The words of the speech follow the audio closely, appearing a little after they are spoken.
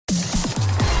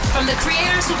from the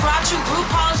creators who brought you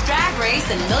RuPaul's Drag Race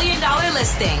and $1 Million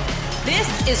Listing.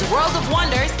 This is World of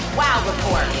Wonders Wow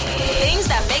Report. Things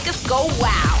that make us go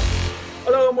wow.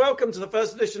 Hello and welcome to the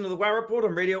first edition of the Wow Report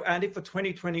on Radio Andy for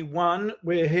 2021.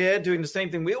 We're here doing the same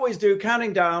thing we always do,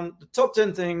 counting down the top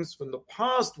 10 things from the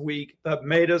past week that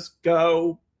made us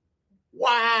go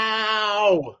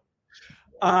wow.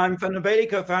 I'm Fenton Bailey,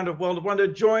 co-founder of World of Wonder,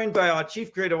 joined by our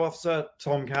Chief Creative Officer,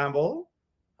 Tom Campbell.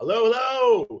 Hello,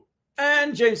 hello.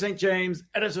 And James St. James,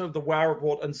 editor of the Wow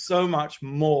Report, and so much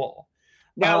more.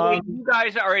 Now, you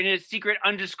guys are in a secret,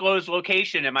 undisclosed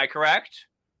location, am I correct?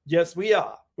 Yes, we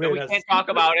are. We can't talk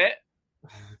about it?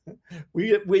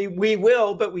 We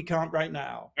will, but we can't right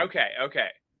now. Okay.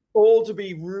 All to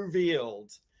be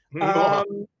revealed. Okay.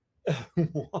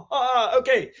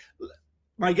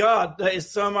 My God, there is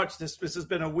so much. This has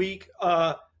been a week,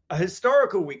 a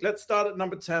historical week. Let's start at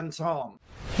number 10, Tom.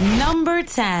 Number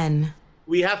 10.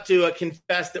 We have to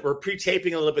confess that we're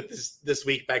pre-taping a little bit this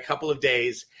week by a couple of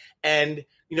days. And,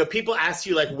 people ask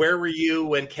you, like, where were you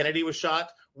when Kennedy was shot?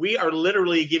 We are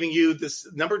literally giving you this.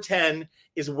 Number 10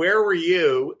 is where were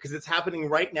you? Because it's happening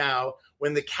right now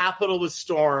when the Capitol was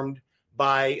stormed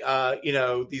by,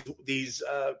 these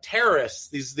terrorists,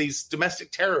 these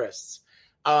domestic terrorists.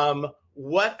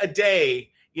 What a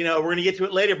day. We're going to get to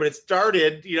it later, but it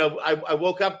started, I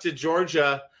woke up to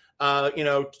Georgia,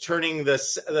 turning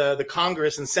the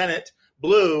Congress and Senate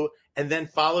blue, and then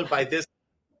followed by this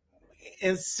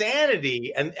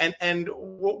insanity. And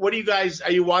what do you guys,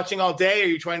 are you watching all day? Are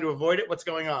you trying to avoid it? What's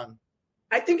going on?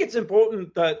 I think it's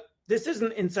important that this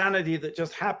isn't insanity that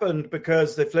just happened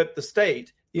because they flipped the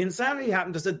state. The insanity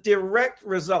happened as a direct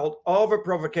result of a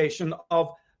provocation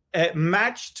of a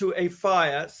match to a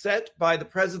fire set by the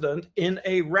president in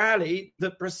a rally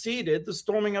that preceded the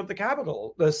storming of the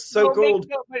Capitol. The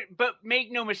so-called... But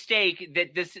make no mistake that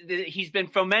he's been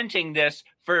fomenting this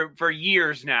for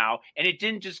years now, and it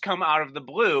didn't just come out of the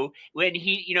blue. When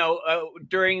he,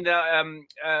 during the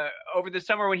over the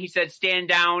summer when he said "stand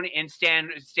down" and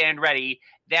stand ready,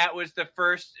 that was the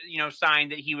first sign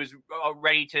that he was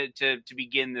ready to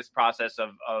begin this process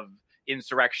of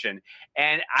insurrection.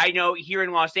 And I know here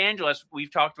in Los Angeles,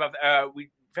 we've talked about,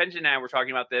 Fenton and I were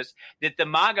talking about this, that the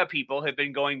MAGA people have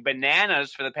been going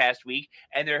bananas for the past week,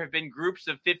 and there have been groups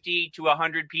of 50 to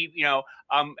 100 people,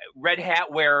 red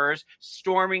hat wearers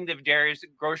storming the various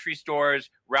grocery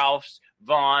stores, Ralph's,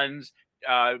 Vaughn's,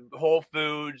 Whole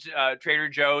Foods, Trader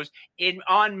Joe's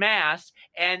en masse,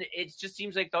 and it just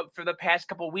seems like for the past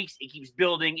couple of weeks it keeps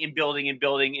building and building and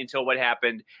building until what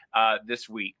happened this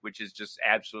week, which is just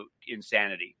absolute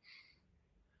insanity.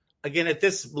 Again, at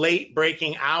this late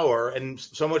breaking hour, and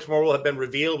so much more will have been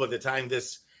revealed by the time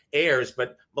this airs,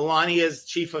 but Melania's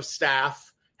chief of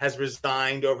staff has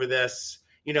resigned over this.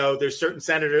 There's certain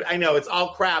senators. I know it's all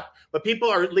crap, but people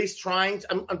are at least trying.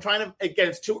 I'm trying to, again,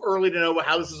 it's too early to know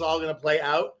how this is all going to play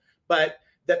out, but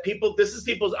this is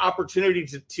people's opportunity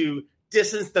to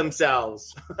distance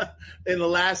themselves in the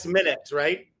last minute,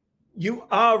 right? You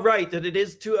are right that it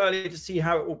is too early to see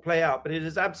how it will play out, but it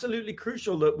is absolutely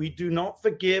crucial that we do not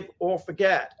forgive or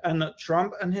forget, and that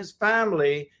Trump and his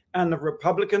family and the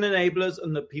Republican enablers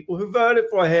and the people who voted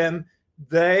for him,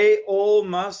 they all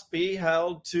must be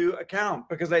held to account,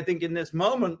 because I think in this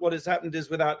moment, what has happened is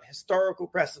without historical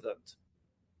precedent.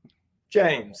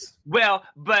 James. Well,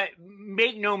 but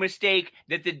make no mistake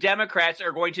that the Democrats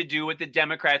are going to do what the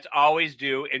Democrats always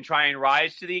do and try and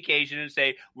rise to the occasion and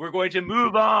say, we're going to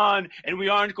move on, and we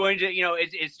aren't going to,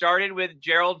 it started with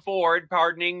Gerald Ford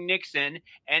pardoning Nixon,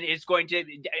 and it's going to,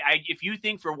 if you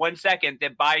think for 1 second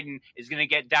that Biden is going to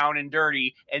get down and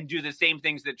dirty and do the same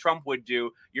things that Trump would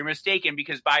do, you're mistaken,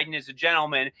 because Biden is a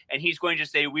gentleman, and he's going to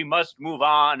say, we must move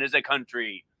on as a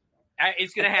country.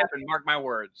 It's going to happen, mark my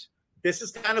words. This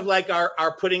is kind of like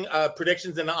our putting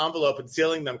predictions in an envelope and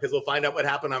sealing them, because we'll find out what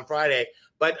happened on Friday.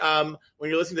 But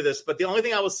when you're listening to this, but the only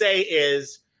thing I will say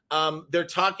is they're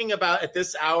talking about at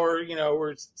this hour,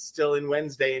 we're still in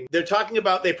Wednesday, and they're talking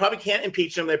about they probably can't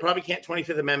impeach him. They probably can't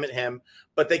 25th Amendment him,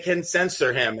 but they can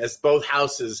censor him as both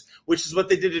houses, which is what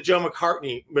they did to Joe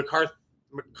McCarthy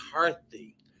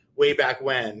way back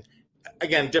when.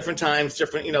 Again, different times,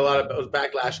 different, a lot of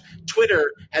backlash.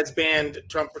 Twitter has banned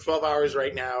Trump for 12 hours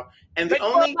right now. And the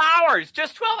only 12 hours,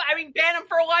 just 12. I mean, ban him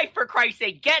for life, for Christ's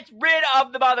sake. Get rid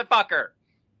of the motherfucker.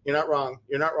 You're not wrong.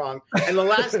 And the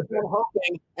last thing I'm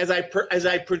hoping, as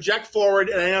I project forward,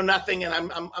 and I know nothing, and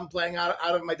I'm playing out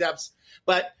of my depths,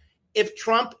 but if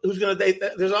Trump,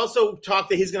 there's also talk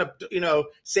that he's going to,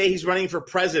 say he's running for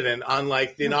president on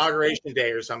like the inauguration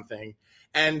day or something.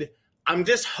 And I'm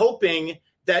just hoping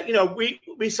that,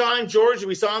 we saw in Georgia,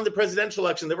 we saw in the presidential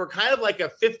election that we're kind of like a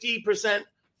 50%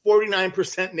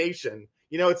 49% nation.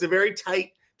 It's a very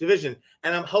tight division.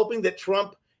 And I'm hoping that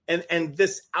Trump and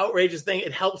this outrageous thing,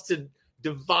 it helps to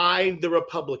divide the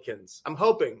Republicans. I'm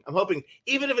hoping,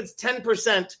 even if it's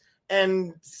 10%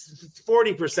 and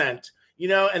 40%,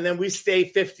 and then we stay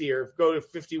 50 or go to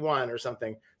 51 or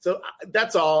something. So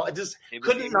that's all. I just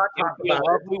couldn't not talk about it. It would be a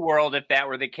lovely world if that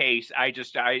were the case. I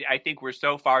think we're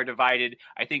so far divided.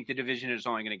 I think the division is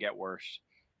only going to get worse.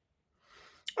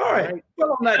 All right.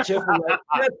 Well, on that cheerful note,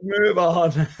 let's move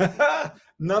on.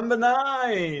 Number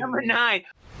 9. Number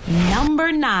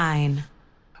 9.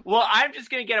 Well, I'm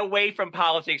just going to get away from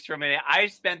politics for a minute. I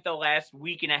spent the last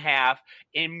week and a half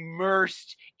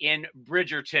immersed in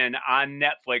Bridgerton on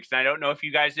Netflix. And I don't know if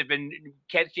you guys have been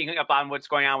catching up on what's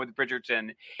going on with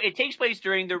Bridgerton. It takes place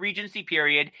during the Regency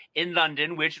period in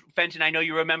London, which, Fenton, I know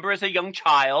you remember as a young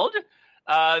child,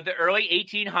 the early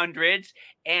 1800s.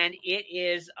 And it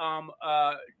is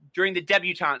during the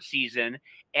debutante season.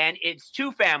 And it's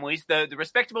two families, the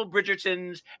respectable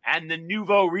Bridgertons and the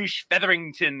Nouveau Riche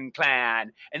Featherington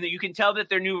clan. And you can tell that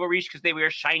they're Nouveau Riche because they wear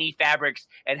shiny fabrics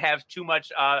and have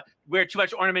wear too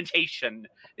much ornamentation.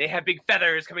 They have big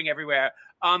feathers coming everywhere.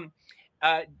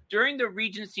 During the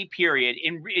Regency period,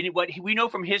 in what we know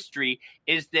from history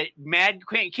is that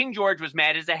King George was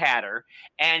mad as a hatter,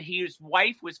 and his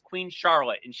wife was Queen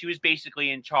Charlotte, and she was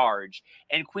basically in charge.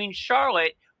 And Queen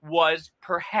Charlotte was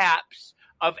perhaps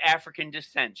of African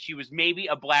descent. She was maybe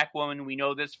a black woman. We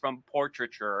know this from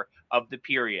portraiture of the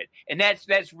period. And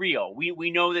that's real. We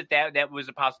know that was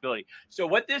a possibility. So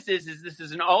what this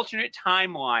is an alternate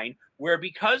timeline where,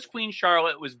 because Queen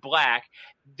Charlotte was black,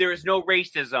 there is no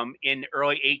racism in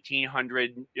early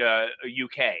 1800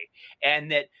 UK.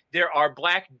 And that there are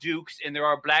black dukes and there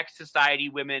are black society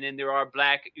women and there are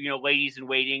black, ladies in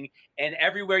waiting. And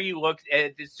everywhere you look,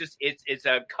 it's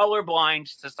a colorblind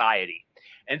society.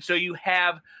 And so you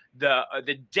have the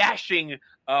dashing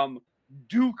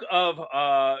Duke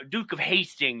of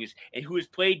Hastings, and who is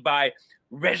played by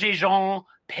Regé-Jean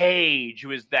Page,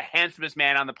 who is the handsomest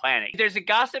man on the planet. There's a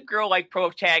Gossip Girl-like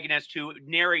protagonist who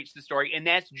narrates the story, and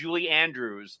that's Julie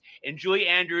Andrews. And Julie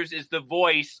Andrews is the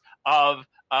voice of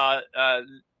the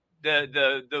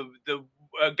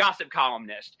gossip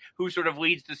columnist who sort of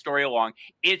leads the story along.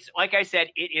 It's like I said,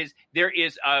 there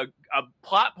is a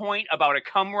plot point about a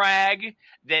cum rag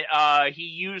that he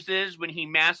uses when he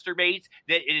masturbates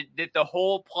that the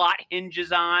whole plot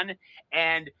hinges on.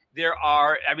 And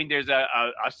there's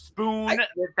a spoon that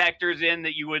factors in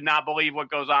that you would not believe what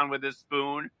goes on with this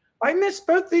spoon. I missed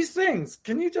both these things.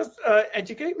 Can you just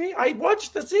educate me? I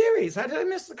watched the series. How did I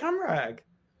miss the cum rag?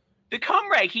 The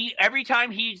cum rag, every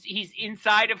time he's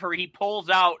inside of her, he pulls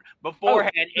out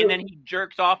beforehand, and then he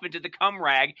jerks off into the cum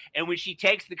rag. And when she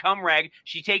takes the cum rag,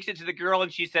 she takes it to the girl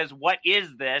and she says, "What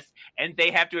is this?" And they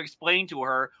have to explain to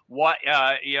her what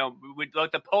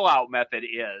the pull-out method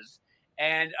is.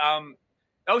 And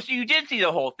so you did see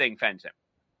the whole thing, Fenton.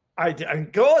 I did,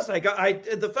 of course.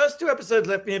 The first 2 episodes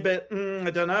left me a bit, I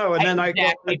don't know, and then I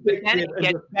got. But then it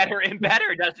gets better and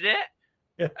better, doesn't it?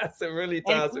 Yes, it really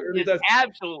does.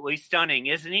 Absolutely stunning,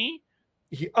 isn't he?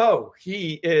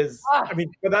 He is. I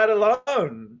mean, for that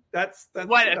alone, that's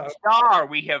what a star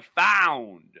we have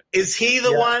found. Is he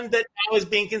the one that now is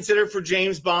being considered for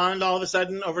James Bond all of a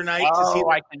sudden overnight?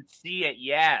 I can see it.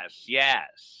 Yes.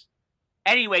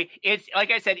 Anyway, it's like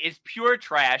I said, it's pure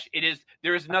trash.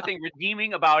 There is nothing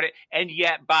redeeming about it, and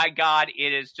yet, by God,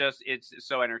 it's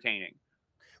so entertaining.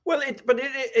 Well,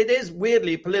 it is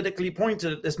weirdly politically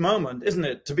pointed at this moment, isn't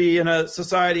it? To be in a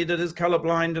society that is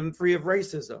colorblind and free of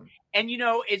racism. And,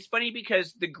 it's funny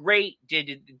because The Great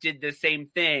did the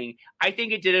same thing. I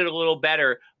think it did it a little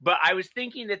better. But I was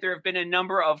thinking that there have been a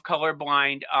number of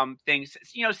colorblind things.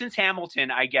 Since Hamilton,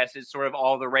 I guess, is sort of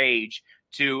all the rage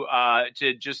to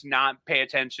just not pay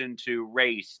attention to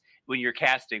race when you're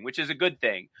casting, which is a good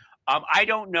thing. I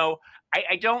don't know.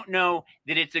 I don't know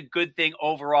that it's a good thing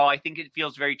overall. I think it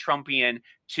feels very Trumpian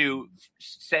to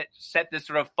set this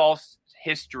sort of false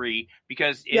history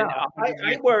because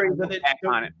I worry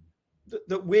that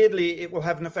weirdly it will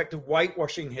have an effect of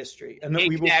whitewashing history, and that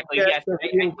we will get the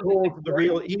real cause of the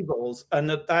real evils, and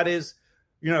that is,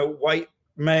 white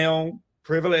male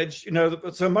privilege.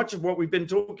 So much of what we've been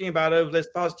talking about over this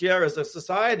past year as a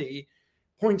society,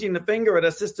 pointing the finger at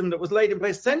a system that was laid in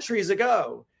place centuries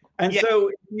ago. And so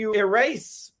if you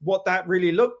erase what that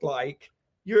really looked like,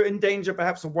 you're in danger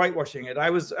perhaps of whitewashing it.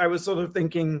 I was sort of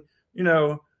thinking,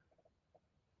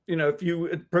 if you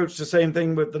approach the same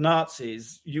thing with the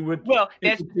Nazis, you would. Well,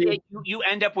 you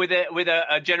end up with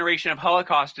a generation of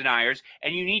Holocaust deniers,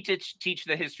 and you need to teach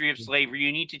the history of slavery.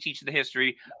 You need to teach the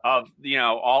history of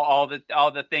all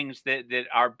the things that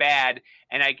are bad.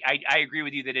 And I agree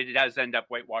with you that it does end up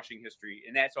whitewashing history,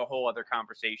 and that's a whole other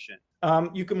conversation.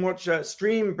 You can watch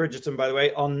Stream Bridgerton, by the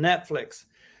way, on Netflix.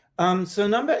 So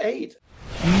number 8.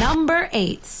 Number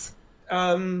 8.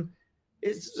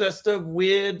 It's just a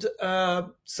weird,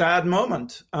 sad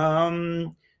moment.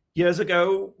 Years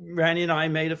ago, Randy and I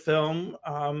made a film,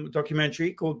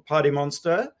 documentary called Party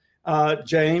Monster.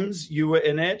 James, you were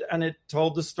in it, and it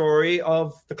told the story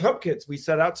of the Club Kids. We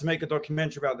set out to make a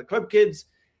documentary about the Club Kids,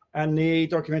 and the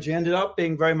documentary ended up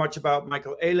being very much about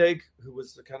Michael Ehrlich, who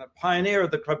was the kind of pioneer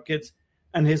of the Club Kids,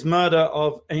 and his murder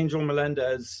of Angel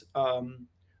Melendez.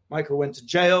 Michael went to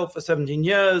jail for 17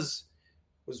 years,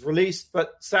 was released,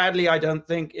 but sadly, I don't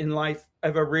think in life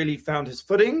ever really found his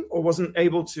footing or wasn't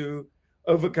able to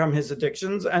overcome his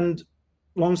addictions. And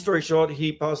long story short,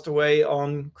 he passed away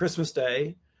on Christmas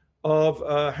Day of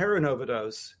a heroin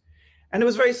overdose. And it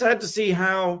was very sad to see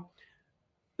how,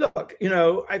 look,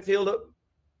 I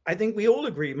think we all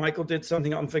agree Michael did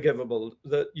something unforgivable,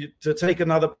 that to take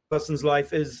another person's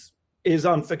life is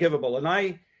unforgivable. And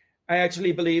I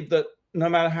actually believe that no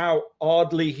matter how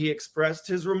oddly he expressed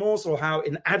his remorse or how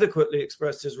inadequately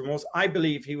expressed his remorse, I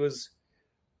believe he was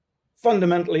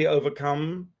fundamentally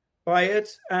overcome by it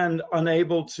and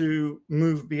unable to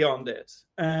move beyond it.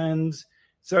 And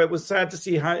so it was sad to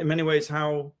see how, in many ways,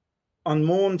 how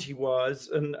unmourned he was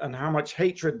and how much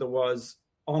hatred there was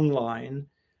online.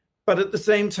 But at the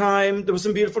same time, there were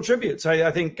some beautiful tributes.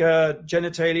 I think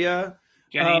Genitalia.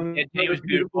 Jenny was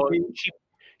beautiful.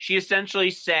 She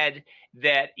essentially said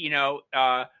that,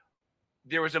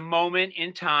 there was a moment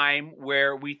in time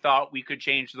where we thought we could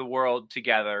change the world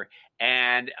together.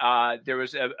 And there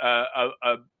was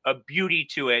a beauty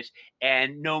to it.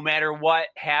 And no matter what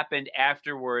happened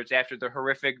afterwards, after the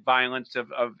horrific violence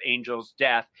of Angel's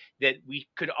death, that we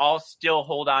could all still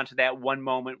hold on to that one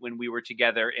moment when we were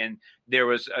together. And there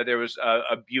was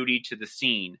a beauty to the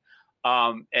scene.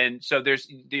 And so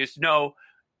there's no...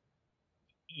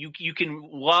 You can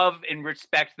love and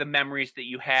respect the memories that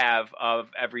you have of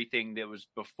everything that was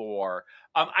before.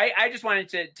 I just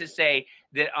wanted to say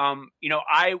that,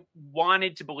 I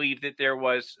wanted to believe that there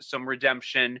was some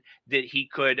redemption, that he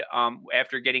could,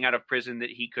 after getting out of prison, that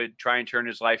he could try and turn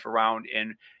his life around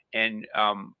and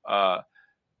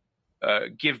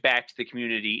give back to the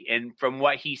community. And from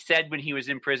what he said when he was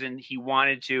in prison, he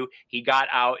wanted to. He got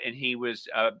out and he was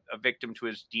a victim to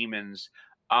his demons.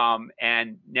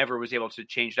 And never was able to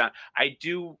change that. I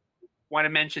do want to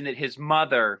mention that his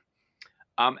mother,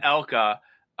 Elka,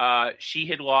 she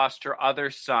had lost her other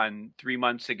son 3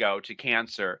 months ago to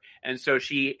cancer. And so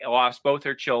she lost both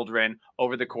her children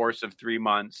over the course of 3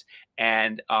 months.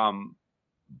 And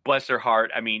bless her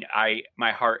heart. I mean,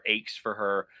 my heart aches for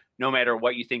her. No matter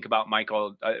what you think about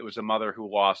Michael, it was a mother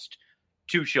who lost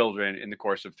 2 children in the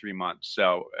course of 3 months.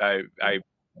 So I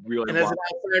really. And as an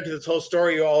outsider to this whole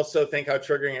story, you also think how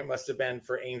triggering it must have been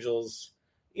for Angel's,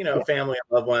 family and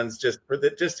loved ones. There's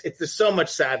so much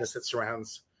sadness that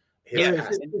surrounds his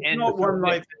past. It's not one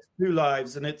life; it's 2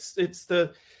 lives, and it's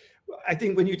I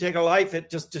think when you take a life, it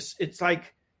just it's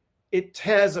like it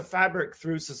tears a fabric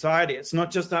through society. It's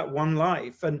not just that one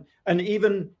life, and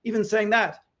even saying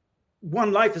that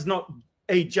one life is not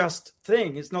a just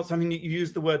thing. It's not something that you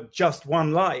use the word just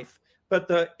one life. But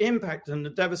the impact and the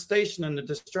devastation and the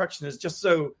destruction is just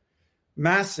so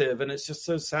massive, and it's just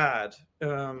so sad.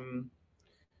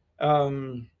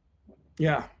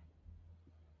 Yeah.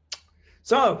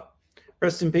 So,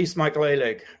 rest in peace, Michael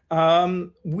Ehrlich.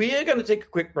 We're going to take a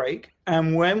quick break,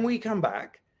 and when we come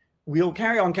back, we'll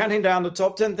carry on counting down the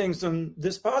top 10 things from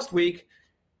this past week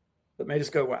that made us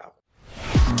go wow.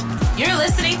 You're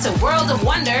listening to World of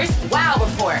Wonders Wow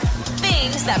Report.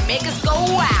 Things that make us go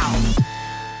wow.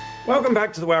 Welcome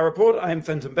back to the Wow Report. I'm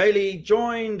Fenton Bailey,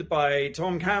 joined by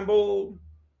Tom Campbell.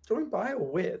 Joined by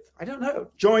or with? I don't know.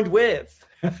 Joined with.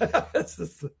 And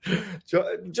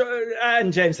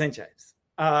James St. James.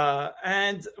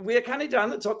 And we are counting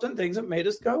down the top 10 things that made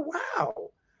us go,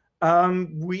 wow.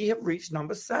 We have reached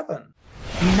number 7.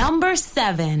 Number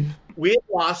 7. We have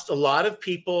lost a lot of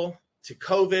people to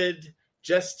COVID,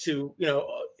 just to,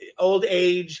 old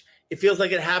age. It feels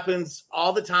like it happens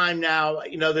all the time now.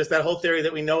 There's that whole theory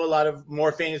that we know a lot of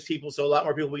more famous people, so a lot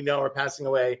more people we know are passing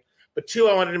away. But 2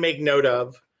 I wanted to make note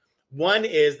of. One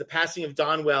is the passing of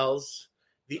Dawn Wells,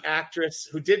 the actress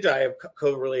who did die of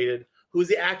COVID-related, who's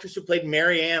the actress who played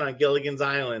Mary Ann on Gilligan's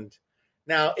Island.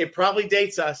 Now, it probably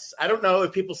dates us. I don't know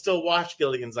if people still watch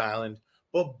Gilligan's Island,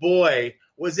 but boy,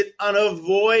 was it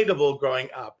unavoidable growing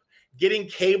up. Getting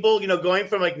cable, going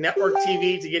from like network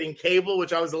TV to getting cable,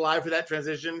 which I was alive for that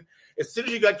transition. As soon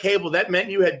as you got cable, that meant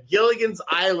you had Gilligan's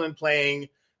Island playing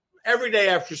every day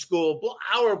after school,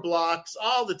 hour blocks,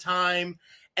 all the time.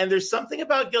 And there's something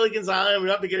about Gilligan's Island, we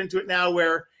don't have to get into it now,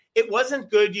 where it wasn't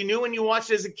good. You knew when you watched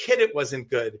it as a kid it wasn't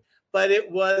good, but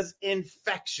it was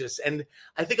infectious. And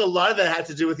I think a lot of that had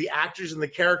to do with the actors and the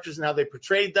characters and how they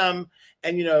portrayed them.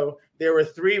 And, there were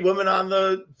 3 women on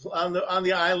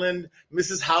the island.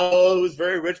 Mrs. Howell, who was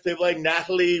very rich, played like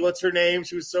Natalie. What's her name?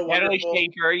 She was so wonderful. Natalie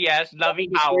Schafer, yes. Lovey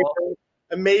Howell.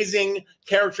 Amazing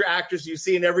character actors you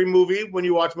see in every movie when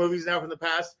you watch movies now from the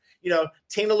past.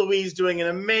 Tina Louise doing an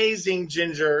amazing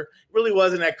Ginger. It really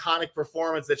was an iconic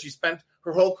performance that she spent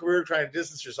her whole career trying to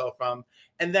distance herself from.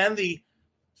 And then the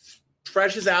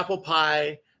fresh as apple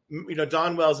pie,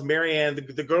 Dawn Wells, Marianne,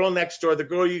 the girl next door, the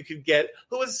girl you could get,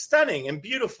 who was stunning and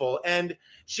beautiful. And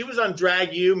she was on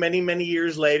Drag You many, many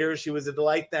years later. She was a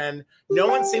delight then. No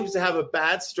one seems to have a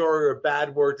bad story or a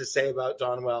bad word to say about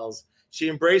Dawn Wells. She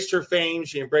embraced her fame.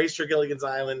 She embraced her Gilligan's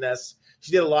Island-ness.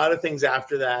 She did a lot of things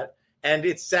after that. And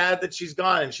it's sad that she's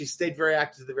gone, and she stayed very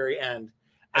active to the very end.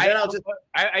 I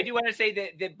do want to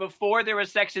say that before there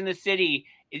was Sex in the City,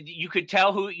 you could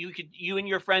tell who you and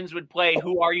your friends would play.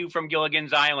 Who are you from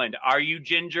Gilligan's Island? Are you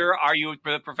Ginger? Are you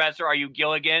the professor? Are you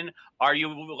Gilligan? Are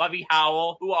you Lovey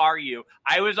Howell? Who are you?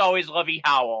 I was always Lovey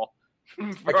Howell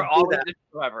for all of this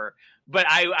forever. But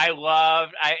I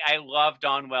loved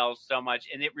Dawn Wells so much,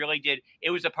 and it really did. It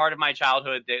was a part of my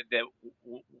childhood that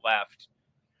left.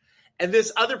 And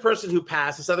this other person who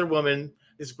passed, this other woman,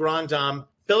 this grande dame,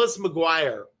 Phyllis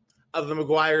McGuire of the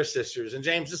McGuire sisters. And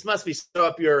James, this must be so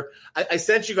up your. I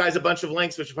sent you guys a bunch of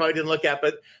links, which you probably didn't look at,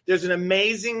 but there's an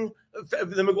amazing.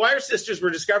 The McGuire sisters were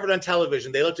discovered on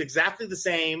television. They looked exactly the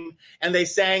same, and they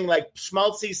sang like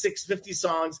schmaltzy 650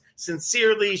 songs,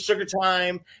 sincerely, Sugar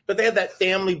Time, but they had that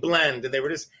family blend, and they were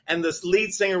just. And this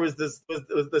lead singer was this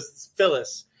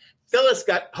Phyllis. Phyllis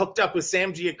got hooked up with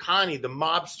Sam Giancana, the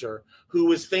mobster, who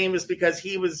was famous because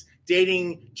he was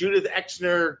dating Judith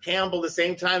Exner Campbell the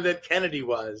same time that Kennedy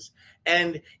was.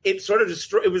 And it sort of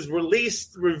destroyed, it was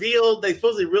revealed, they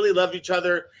supposedly really loved each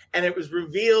other, and it was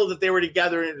revealed that they were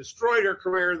together, and it destroyed her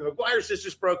career. The McGuire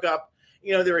sisters broke up.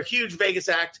 They were a huge Vegas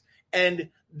act. And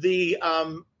the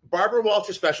Barbara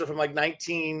Walters special from like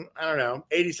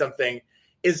 80-something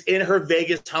is in her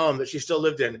Vegas home that she still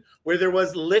lived in, where there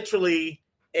was literally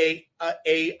a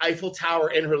Eiffel Tower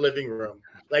in her living room.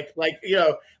 Like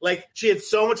she had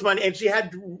so much money, and she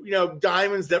had,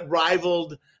 diamonds that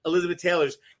rivaled Elizabeth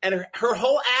Taylor's. And her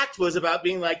whole act was about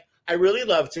being like, I really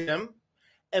loved him.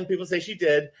 And people say she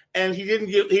did. And he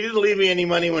didn't leave me any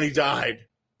money when he died.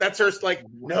 That's her like,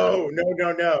 no.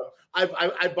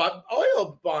 I bought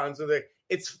oil bonds with it.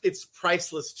 It's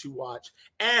priceless to watch.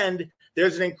 And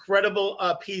there's an incredible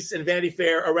piece in Vanity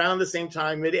Fair around the same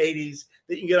time, mid-'80s,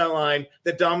 that you can get online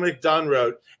that Dominic Dunn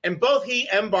wrote. And both he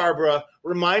and Barbara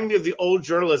remind me of the old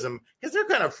journalism because they're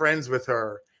kind of friends with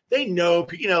her. They know,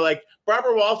 like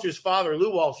Barbara Walters' father,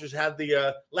 Lou Walters, had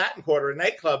the Latin Quarter, a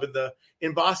nightclub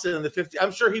in Boston in the 50s.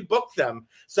 I'm sure he booked them.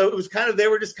 So it was they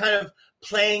were just kind of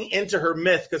playing into her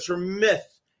myth because her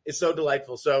myth is so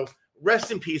delightful. So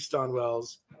rest in peace, Dawn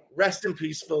Wells. Rest in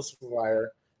peace, Phyllis McGuire.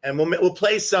 And we'll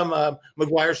play some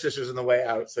McGuire sisters on the way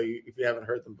out. So if you haven't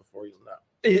heard them before, you'll know.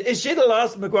 Is she the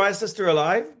last McGuire sister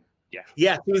alive?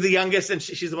 Yeah, she was the youngest, and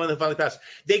she's the one that finally passed.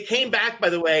 They came back, by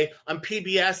the way, on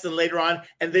PBS and later on,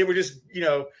 and they were just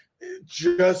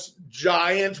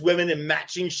giant women in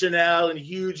matching Chanel and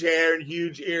huge hair and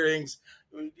huge earrings.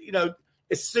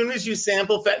 As soon as you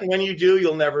sample Fenton, when you do,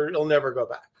 you'll never go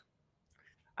back.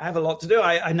 I have a lot to do.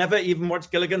 I never even watched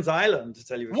Gilligan's Island, to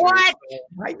tell you the truth. What?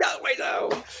 I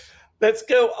know. Let's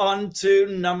go on to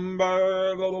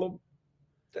number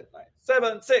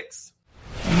 6.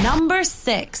 Number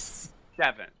 6.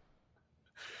 7.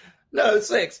 No,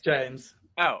 6, James.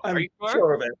 Oh, I'm are you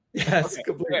sure of it. Yes, okay.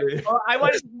 completely. Well, I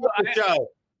wanted to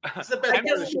show. It's the best I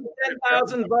just need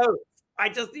 10,000 votes. I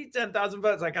just need 10,000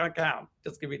 votes. I can't count.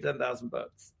 Just give me 10,000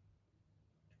 votes.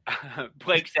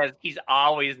 Blake says he's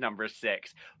always number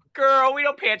 6. Girl, we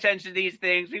don't pay attention to these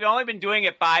things. We've only been doing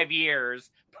it 5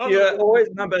 years. You're always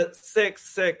number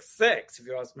 666, if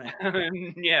you ask me.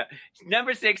 Yeah,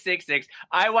 number 666.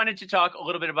 I wanted to talk a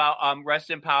little bit about rest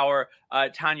in power,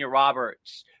 Tanya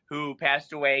Roberts, who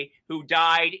passed away, who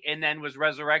died and then was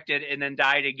resurrected and then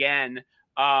died again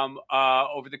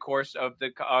over the course of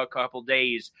the couple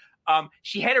days.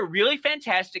 She had a really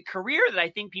fantastic career that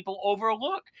I think people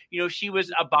overlook. She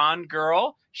was a Bond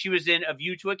girl. She was in A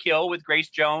View to a Kill with Grace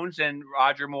Jones and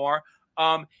Roger Moore.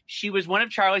 She was one of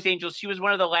Charlie's Angels. She was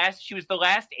the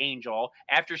last angel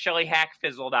after Shelley Hack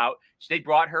fizzled out. So they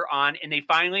brought her on, and they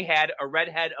finally had a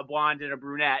redhead, a blonde, and a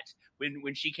brunette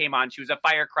when she came on. She was a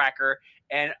firecracker.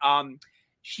 And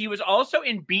she was also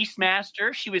in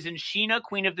Beastmaster. She was in Sheena,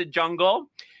 Queen of the Jungle.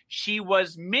 She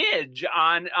was Midge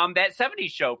on that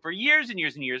 70s show for years and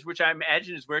years and years, which I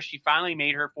imagine is where she finally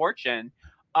made her fortune.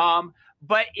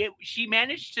 But she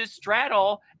managed to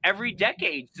straddle every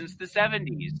decade since the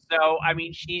 70s. So, I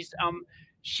mean,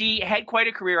 she had quite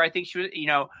a career. I think she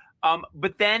was,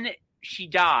 but then she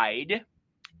died,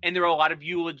 and there were a lot of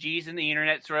eulogies, and the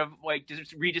internet sort of like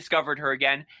just rediscovered her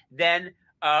again. Then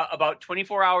about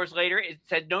 24 hours later, it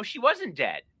said, no, she wasn't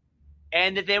dead,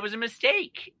 and that there was a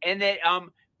mistake, and that,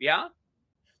 yeah.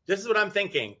 This is what I'm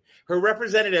thinking. Her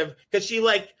representative, because she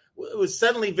was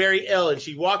suddenly very ill, and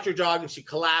she walked her dog and she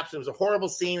collapsed. It was a horrible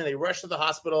scene, and they rushed to the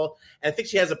hospital. And I think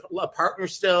she has a partner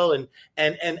still,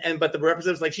 but the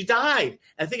representative's like, she died.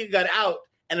 And I think it got out,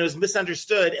 and it was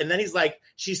misunderstood. And then he's like,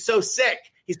 she's so sick.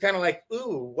 He's kind of like,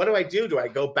 ooh, what do I do? Do I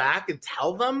go back and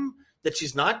tell them that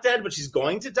she's not dead, but she's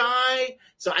going to die?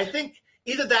 So I think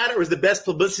either that or it was the best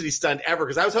publicity stunt ever,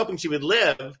 because I was hoping she would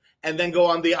live and then go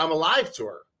on the I'm Alive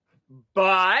tour.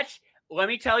 But let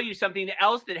me tell you something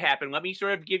else that happened. Let me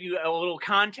sort of give you a little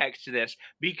context to this,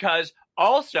 because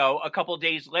also a couple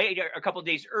days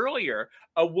earlier,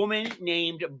 a woman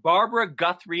named Barbara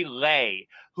Guthrie Lay,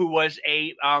 who was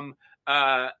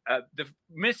the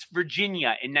Miss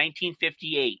Virginia in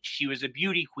 1958. She was a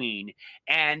beauty queen,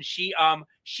 and she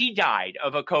died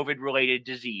of a COVID-related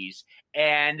disease.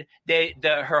 And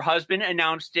her husband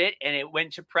announced it, and it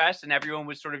went to press, and everyone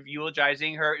was sort of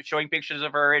eulogizing her, showing pictures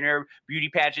of her in her beauty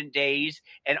pageant days.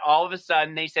 And all of a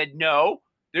sudden, they said, "No,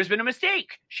 there's been a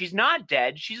mistake. She's not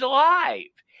dead. She's alive."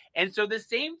 And so the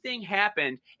same thing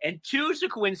happened, and 2 is a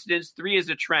coincidence, 3 is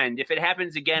a trend. If it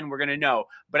happens again, we're going to know.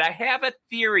 But I have a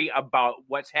theory about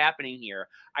what's happening here.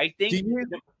 I think.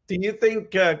 Do you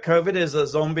think COVID is a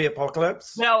zombie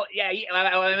apocalypse? Well, yeah.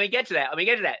 Let me get to that.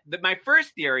 My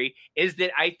first theory is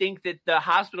that I think that the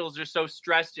hospitals are so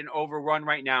stressed and overrun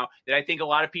right now that I think a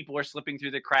lot of people are slipping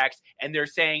through the cracks, and they're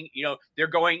saying, they're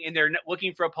going and they're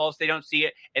looking for a pulse, they don't see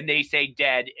it, and they say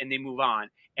dead, and they move on.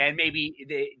 And maybe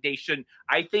they shouldn't.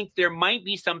 I think there might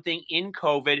be something in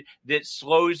COVID that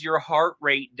slows your heart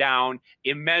rate down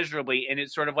immeasurably. And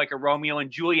it's sort of like a Romeo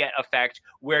and Juliet effect,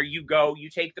 where you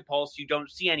take the pulse, you don't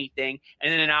see anything,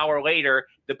 and then an hour later,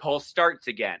 the pulse starts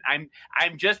again.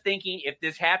 I'm just thinking, if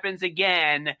this happens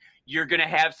again, you're going to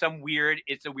have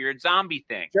it's a weird zombie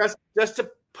thing. Just to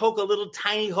poke a little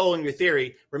tiny hole in your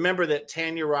theory, remember that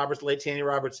late Tanya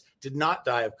Roberts, did not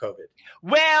die of COVID.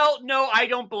 Well, no, I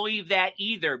don't believe that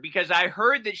either, because I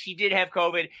heard that she did have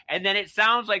COVID, and then it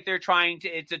sounds like they're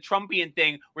it's a Trumpian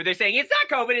thing where they're saying, it's not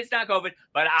COVID,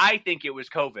 but I think it was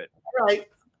COVID. All right.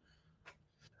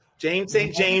 James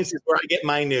St. James is where I get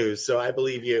my news, so I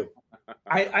believe you.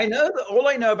 I know that all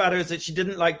I know about her is that she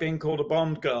didn't like being called a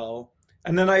Bond girl.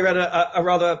 And then I read a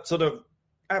rather sort of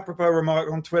apropos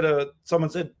remark on Twitter. Someone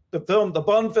said the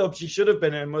Bond film she should have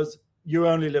been in was You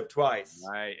Only Live Twice.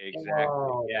 Right, exactly.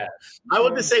 Oh. Yes. I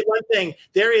want to say one thing.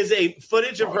 There is a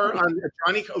footage of her on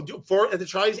at the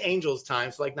Charlie's Angels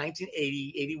times, like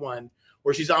 1980, 81,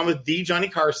 where she's on with the Johnny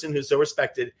Carson, who's so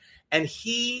respected, and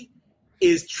he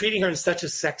is treating her in such a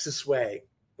sexist way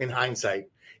in hindsight.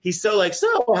 He's so like,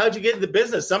 so how'd you get into the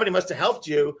business? Somebody must have helped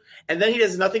you. And then he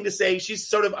has nothing to say. She's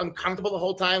sort of uncomfortable the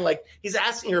whole time. Like, he's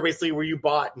asking her basically, were you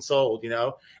bought and sold,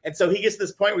 And so he gets to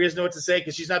this point where he doesn't know what to say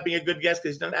because she's not being a good guest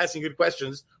because he's not asking good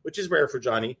questions, which is rare for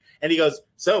Johnny. And he goes,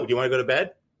 so do you want to go to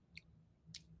bed?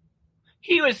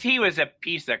 He was a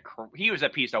piece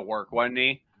of work, wasn't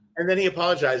he? And then he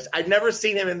apologized. I'd never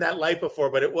seen him in that light before,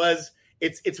 but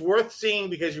it's worth seeing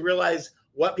because you realize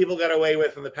what people got away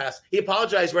with in the past. He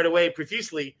apologized right away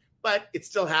profusely, but it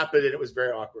still happened, and it was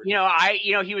very awkward.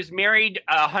 He was married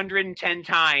 110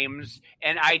 times,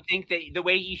 and I think that the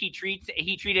way he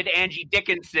treated Angie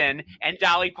Dickinson and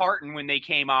Dolly Parton when they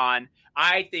came on,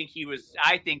 I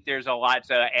think there's a lot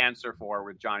to answer for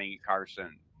with Johnny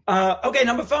Carson. Okay,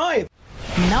 number 5.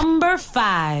 Number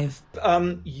 5.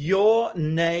 Your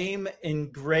Name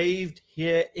Engraved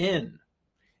Herein.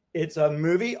 It's a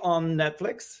movie on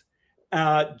Netflix.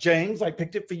 James, I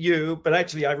picked it for you, but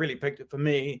actually I really picked it for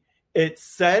me. It's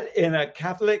set in a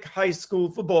Catholic high school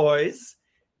for boys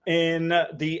in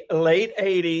the late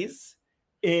 80s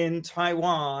in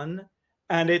Taiwan.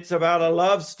 And it's about a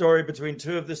love story between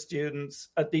 2 of the students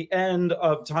at the end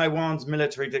of Taiwan's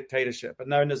military dictatorship. And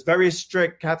they're in this very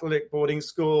strict Catholic boarding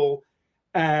school.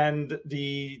 And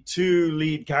the 2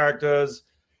 lead characters,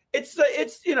 it's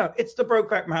the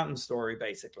Brokeback Mountain story,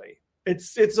 basically.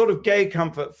 It's sort of gay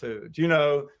comfort food, you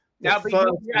know. Now, but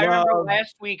I remember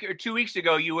last week or 2 weeks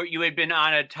ago, you had been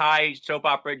on a Thai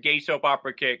gay soap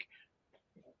opera kick.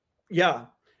 Yeah.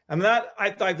 And that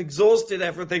I've exhausted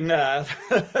everything there.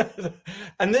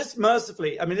 And this,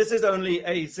 mercifully, I mean, this is only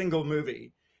a single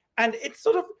movie. And it's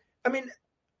sort of, I mean,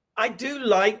 I do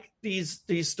like these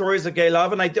stories of gay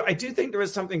love. And I do think there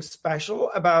is something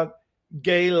special about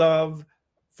gay love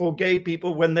for gay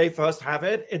people when they first have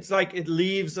it. It's like it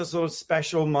leaves a sort of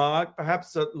special mark,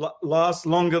 perhaps that lasts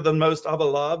longer than most other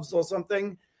loves or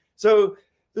something. So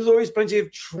there's always plenty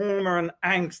of trauma and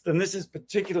angst. And this is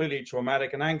particularly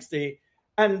traumatic and angsty.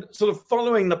 And sort of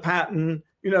following the pattern,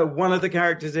 you know, one of the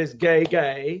characters is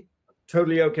gay,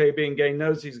 totally okay being gay,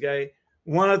 knows he's gay.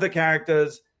 One of the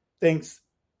characters thinks,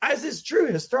 as is true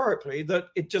historically, that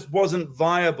it just wasn't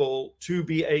viable to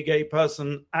be a gay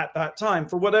person at that time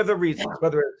for whatever reasons,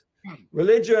 whether it's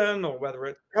religion or whether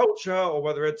it's culture or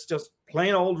whether it's just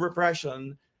plain old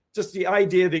repression, just the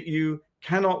idea that you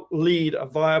cannot lead a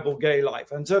viable gay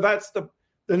life. And so that's the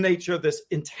nature of this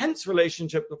intense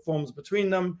relationship that forms between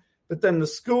them. But then the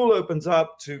school opens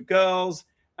up to girls.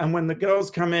 And when the girls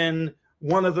come in,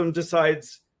 one of them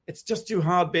decides it's just too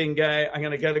hard being gay. I'm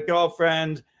going to get a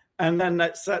girlfriend. And then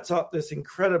that sets up this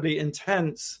incredibly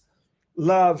intense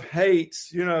love, hate,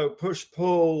 you know, push,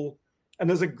 pull. And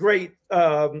there's a great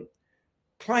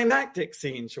climactic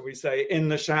scene, shall we say, in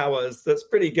the showers. That's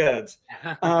pretty good.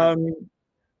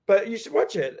 But you should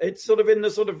watch it. It's sort of in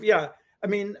the sort of, yeah. I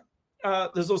mean,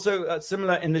 there's also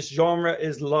similar in this genre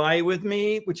is Lie With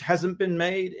Me, which hasn't been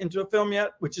made into a film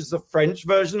yet, which is the French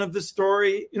version of the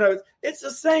story. You know, it's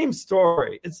the same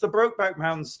story. It's the Brokeback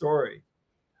Mountain story.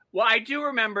 Well, I do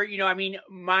remember, you know, I mean,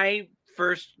 my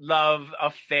first love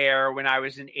affair when I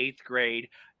was in 8th grade.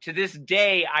 To this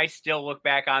day, I still look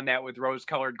back on that with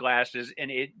rose-colored glasses,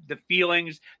 and the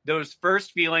feelings, those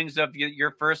first feelings of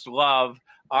your first love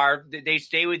they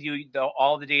stay with you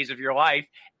all the days of your life.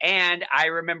 And I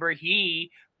remember I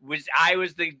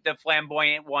was the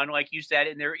flamboyant one, like you said,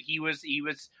 and he was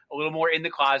a little more in the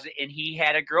closet, and he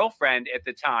had a girlfriend at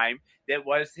the time that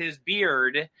was his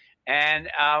beard. And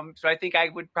so I think I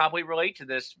would probably relate to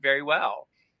this very well.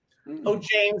 Oh,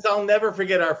 James, I'll never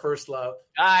forget our first love.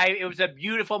 It was a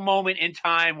beautiful moment in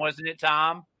time, wasn't it,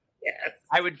 Tom? Yes.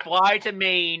 I would fly to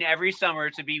Maine every summer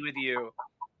to be with you.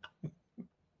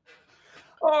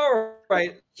 All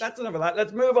right, that's enough of that.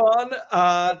 Let's move on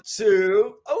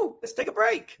let's take a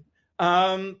break.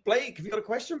 Blake, have you got a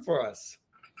question for us?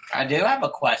 I do have a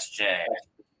question.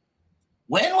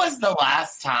 When was the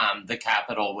last time the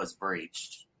Capitol was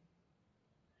breached?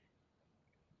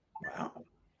 Wow.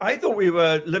 I thought we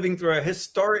were living through a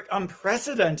historic,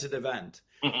 unprecedented event.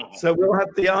 So we'll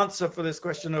have the answer for this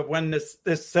question of when this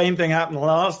same thing happened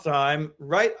last time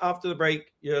right after the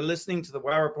break. You're listening to the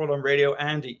Wow Report on Radio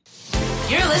Andy.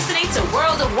 You're listening to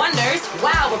World of Wonders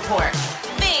Wow Report.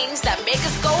 Things that make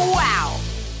us go wow.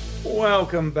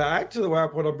 Welcome back to the Wow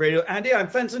Report on Radio Andy. I'm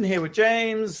Fenton here with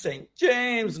James, St.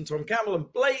 James, and Tom Campbell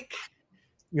and Blake.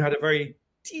 You had a very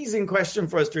teasing question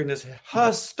for us during this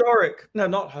historic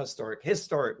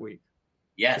week.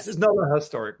 Yes. This is not a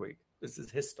historic week. This is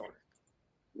historic.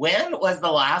 When was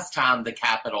the last time the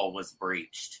Capitol was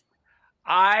breached?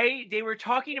 They were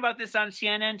talking about this on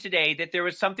CNN today, that there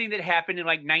was something that happened in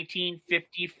like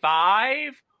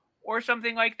 1955 or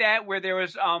something like that, where there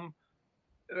was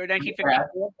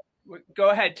 1954. Go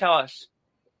ahead, tell us.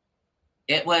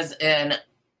 It was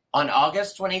on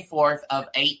August 24th of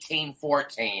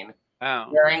 1814.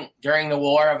 Oh. During the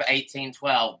War of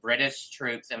 1812, British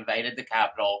troops invaded the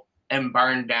Capitol and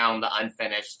burned down the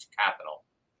unfinished Capitol.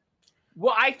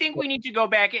 Well, I think we need to go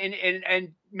back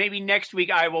and maybe next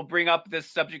week I will bring up this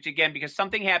subject again, because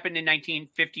something happened in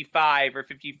 1955 or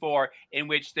 54 in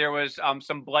which there was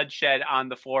some bloodshed on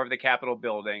the floor of the Capitol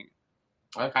building.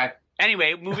 Okay.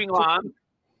 Anyway, moving on.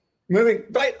 Moving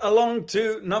right along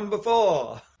to number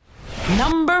 4.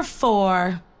 Number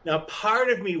 4. Now, part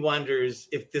of me wonders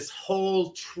if this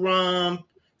whole Trump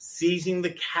seizing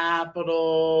the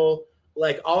Capitol,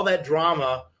 like all that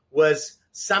drama, was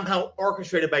somehow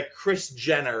orchestrated by Kris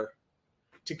Jenner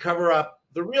to cover up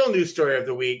the real news story of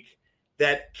the week,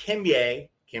 that Kim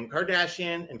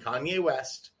Kardashian and Kanye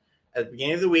West at the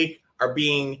beginning of the week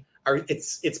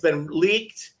it's been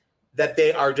leaked that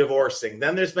they are divorcing.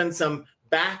 Then there's been some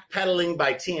backpedaling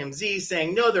by TMZ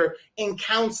saying, no, they're in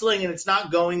counseling and it's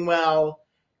not going well.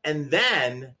 And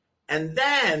then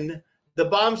the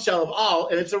bombshell of all,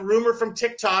 and it's a rumor from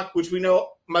TikTok, which we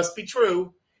know must be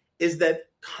true, is that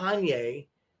Kanye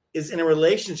is in a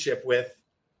relationship with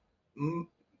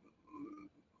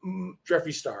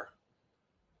Jeffree Star.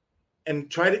 and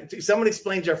try to someone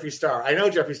explain Jeffree Star. I know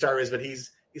Jeffree Star is, but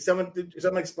he's someone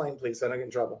explain, please, so I don't get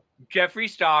in trouble. Jeffree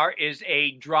Star is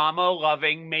a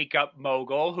drama-loving makeup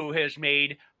mogul who has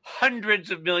made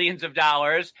hundreds of millions of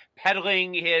dollars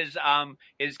peddling his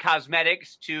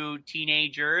cosmetics to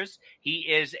teenagers. He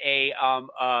is a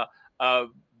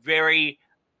very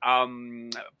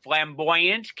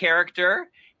flamboyant character.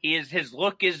 His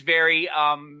look is very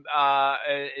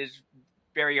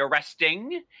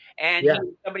arresting, and he's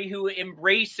somebody who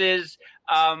embraces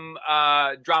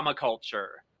drama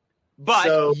culture. But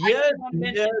so years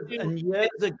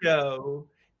ago,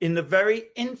 in the very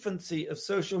infancy of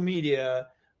social media,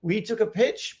 we took a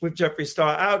pitch with Jeffree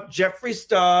Star out. Jeffree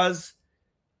Star's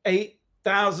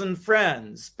 8,000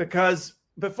 friends, because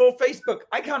before Facebook,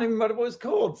 I can't even remember what it was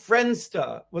called.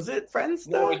 Friendster. Was it Friendster?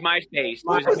 No, it was MySpace.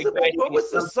 What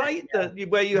was the site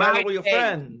where you had all your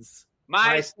friends?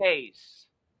 MySpace.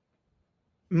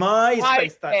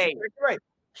 MySpace. That's right.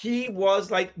 He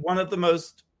was like one of the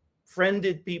most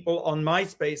friended people on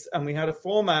MySpace, and we had a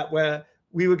format where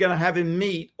we were going to have him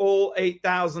meet all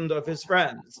 8,000 of his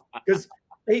friends, because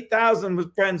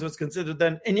 8,000 friends was considered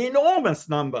then an enormous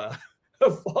number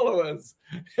of followers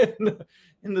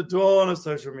in the dawn of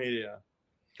social media.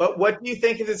 But what do you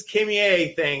think of this Kim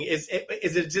Ye thing? Is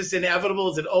it just inevitable?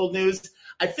 Is it old news?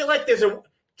 I feel like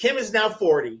Kim is now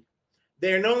 40.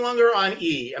 They are no longer on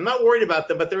E. I'm not worried about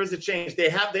them, but there is a change.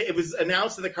 It was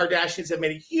announced that the Kardashians have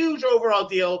made a huge overall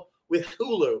deal with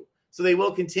Hulu, so they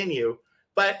will continue.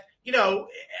 But,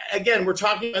 again, we're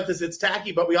talking about this, it's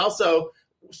tacky, but we also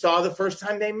saw the first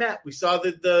time they met. We saw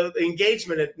the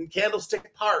engagement at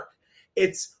Candlestick Park.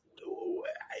 And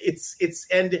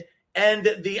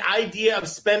the idea of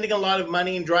spending a lot of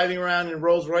money and driving around in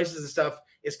Rolls Royces and stuff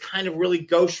is kind of really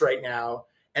gauche right now.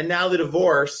 And now the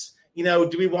divorce,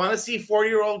 do we want to see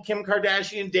 40-year-old Kim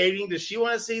Kardashian dating? Does she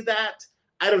want to see that?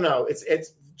 I don't know.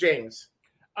 It's James.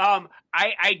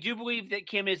 I do believe that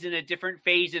Kim is in a different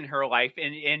phase in her life,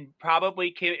 and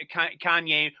probably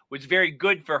Kanye was very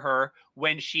good for her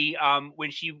when she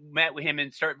met with him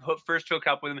and first hooked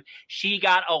up with him. She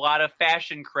got a lot of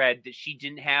fashion cred that she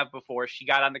didn't have before. She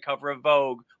got on the cover of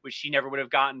Vogue, which she never would have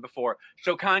gotten before.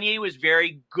 So Kanye was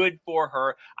very good for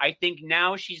her. I think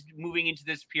now she's moving into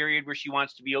this period where she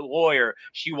wants to be a lawyer.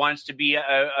 She wants to be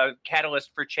a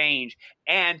catalyst for change.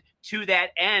 And to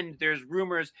that end, there's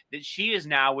rumors that she is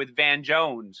now with Van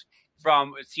Jones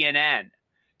from CNN.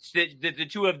 So that the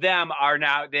two of them are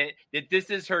now that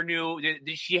this is her new.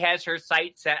 That she has her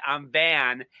sight set on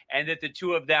Van, and that the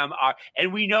two of them are.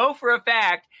 And we know for a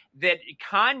fact that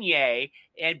Kanye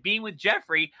and being with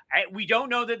Jeffree, we don't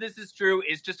know that this is true.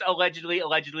 It's just allegedly.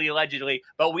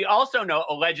 But we also know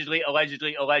allegedly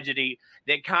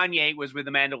that Kanye was with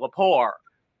Amanda Lepore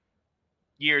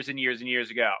years and years and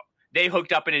years ago. They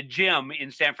hooked up in a gym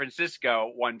in San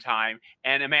Francisco one time,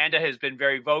 and Amanda has been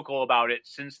very vocal about it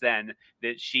since then,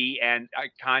 that she and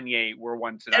Kanye were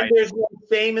one tonight. And there's no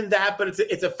shame in that, but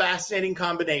it's a fascinating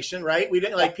combination, right? We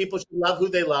didn't people should love who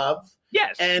they love.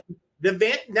 Yes. And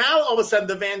now all of a sudden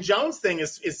the Van Jones thing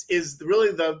is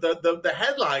really the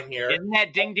headline here. Isn't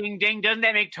that ding ding ding? Doesn't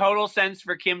that make total sense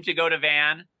for Kim to go to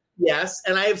Van? Yes,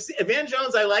 and Van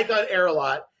Jones I like on air a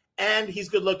lot. And he's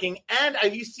good looking. And I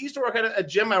used to work at a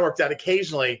gym I worked at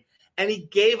occasionally. And he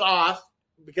gave off,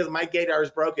 because my gaydar is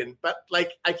broken, but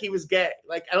like he was gay.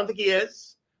 Like, I don't think he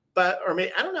is, but, or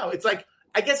maybe, I don't know. It's like,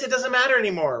 I guess it doesn't matter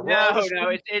anymore. No,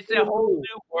 it's a whole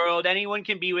new world. Anyone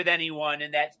can be with anyone,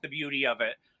 and that's the beauty of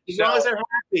it. As long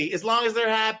as they're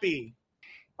happy.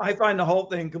 I find the whole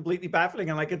thing completely baffling,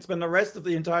 and I could spend the rest of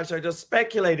the entire show just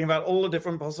speculating about all the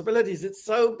different possibilities. It's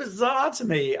so bizarre to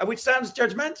me, which sounds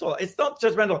judgmental. It's not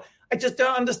judgmental. I just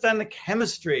don't understand the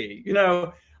chemistry.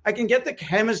 I can get the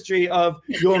chemistry of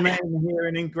Your Name Here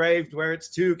and Engraved, where it's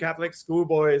two Catholic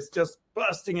schoolboys just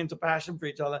bursting into passion for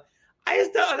each other. I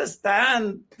just don't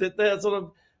understand that they're sort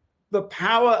of the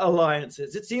power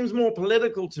alliances. It seems more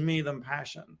political to me than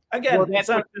passion. Again, well, that's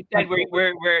what you said.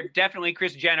 Where definitely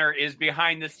Kris Jenner is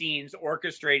behind the scenes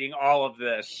orchestrating all of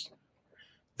this.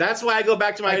 That's why I go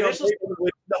back to my initial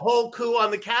statement. The whole coup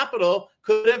on the Capitol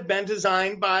could have been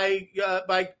designed by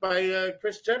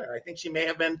Kris Jenner. I think she may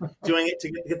have been doing it to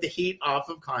get the heat off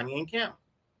of Kanye and Kim.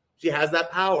 She has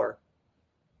that power.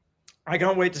 I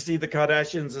can't wait to see the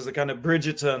Kardashians as a kind of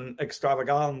Bridgerton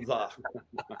extravaganza.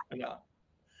 Yeah.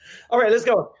 All right, let's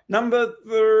go. Number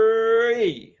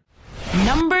 3.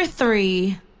 Number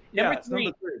 3. Number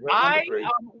three. I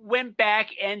went back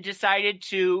and decided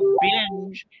to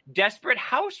binge Desperate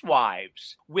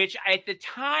Housewives, which at the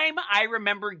time I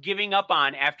remember giving up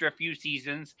on after a few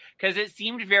seasons because it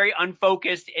seemed very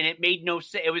unfocused and it made no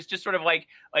sense. It was just sort of like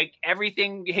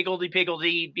everything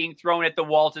higgledy-piggledy being thrown at the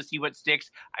wall to see what sticks.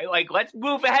 Let's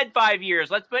move ahead 5 years.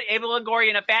 Let's put Ava Longoria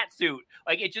in a fat suit.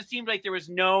 It just seemed like there was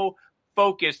no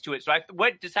focus to it. So I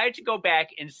decided to go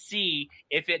back and see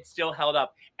if it still held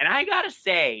up. And I got to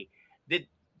say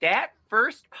that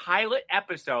first pilot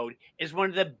episode is one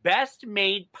of the best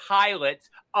made pilots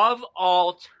of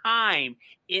all time.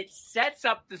 It sets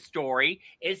up the story.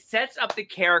 It sets up the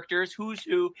characters, who's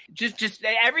who, just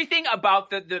everything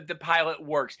about the pilot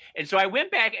works. And so I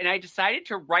went back and I decided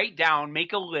to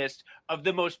make a list of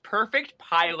the most perfect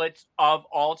pilots of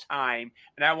all time.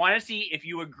 And I want to see if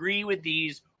you agree with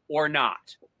these or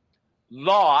not.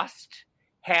 Lost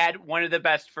had one of the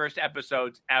best first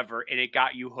episodes ever, and it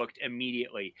got you hooked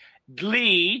immediately.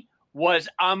 Glee was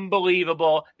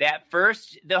unbelievable.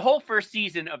 The whole first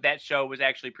season of that show was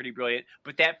actually pretty brilliant,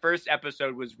 but that first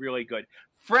episode was really good.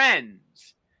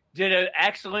 Friends did an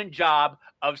excellent job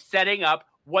of setting up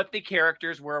what the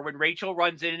characters were when Rachel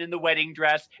runs in the wedding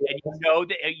dress, and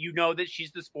you know that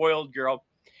she's the spoiled girl.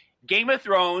 Game of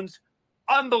Thrones,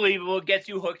 unbelievable, gets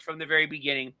you hooked from the very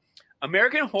beginning.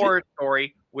 American Horror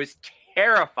Story was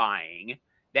terrifying,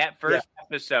 that first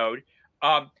episode.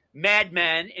 Mad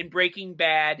Men and Breaking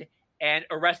Bad and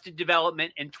Arrested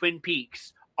Development and Twin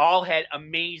Peaks all had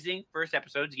amazing first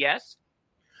episodes. Yes.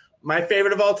 My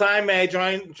favorite of all time, may I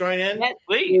join in? Yes,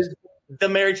 please. Is The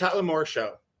Mary Tyler Moore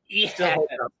Show. Yeah.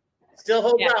 Still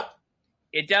holds up.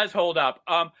 It does hold up.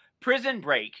 Prison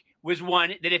Break was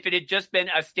one that if it had just been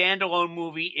a standalone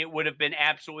movie, it would have been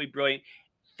absolutely brilliant.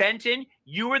 Fenton,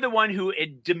 you were the one who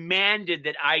had demanded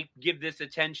that I give this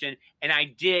attention, and I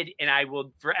did, and I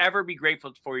will forever be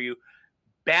grateful for you.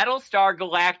 Battlestar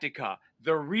Galactica,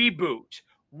 the reboot,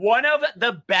 one of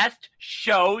the best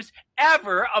shows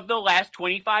ever of the last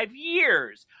 25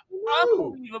 years. Woo.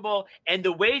 Unbelievable. And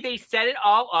the way they set it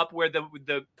all up, where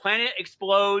the planet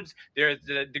explodes, there's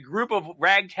the group of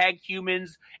ragtag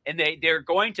humans, and they're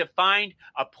going to find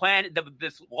a planet,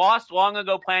 this lost long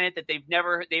ago planet that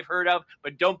they've heard of,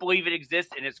 but don't believe it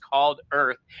exists, and it's called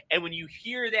Earth. And when you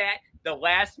hear that the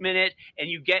last minute, and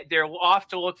they're off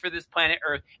to look for this planet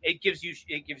Earth, it gives you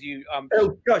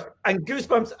oh gosh, and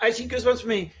goosebumps for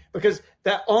me, because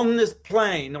they're on this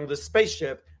plane or this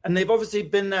spaceship, and they've obviously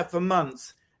been there for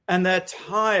months, and they're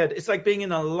tired. It's like being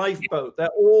in a lifeboat. They're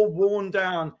all worn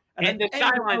down, and the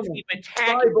Cylons keep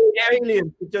attacking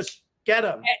aliens to just get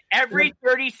them. Every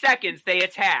 30 seconds they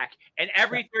attack, and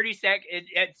every 30 seconds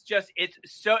it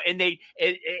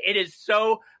is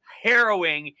so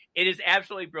harrowing. It is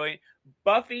absolutely brilliant.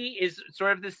 Buffy is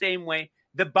sort of the same way.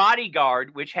 The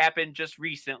Bodyguard, which happened just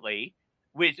recently,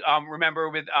 with remember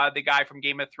with the guy from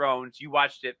Game of Thrones, you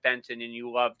watched it, Fenton, and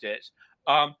you loved it.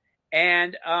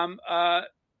 And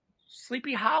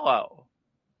Sleepy Hollow.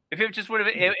 If it just would have,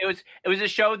 it was a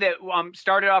show that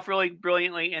started off really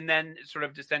brilliantly and then sort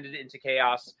of descended into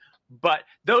chaos. But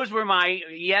those were my.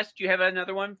 Yes, do you have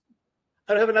another one?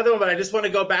 I don't have another one, but I just want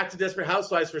to go back to Desperate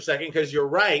Housewives for a second, because you're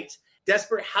right.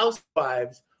 Desperate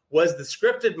Housewives was the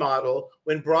scripted model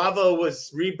when Bravo was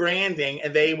rebranding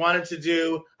and they wanted to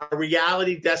do a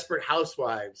reality Desperate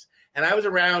Housewives. And I was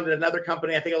around at another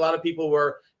company. I think a lot of people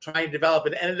were trying to develop.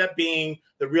 It ended up being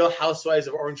the Real Housewives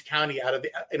of Orange County out of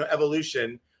the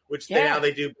Evolution, which now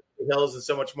they do Hills and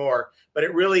so much more. But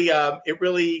it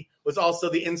really was also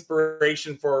the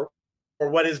inspiration for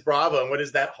what is Bravo and what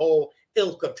is that whole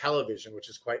ilk of television, which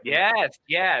is quite yes.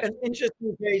 An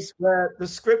interesting case where the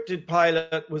scripted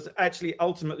pilot was actually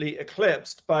ultimately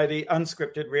eclipsed by the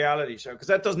unscripted reality show, because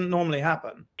that doesn't normally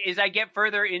happen. As I get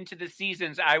further into the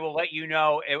seasons, I will let you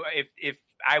know if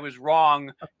I was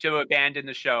wrong to abandon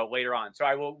the show later on. So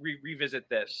I will revisit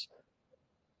this.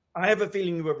 I have a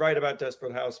feeling you were right about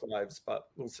Desperate Housewives, but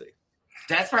we'll see.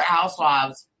 Desperate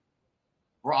Housewives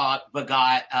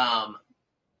begot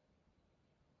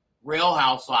Real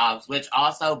Housewives, which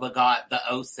also begot the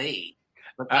OC.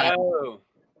 Because,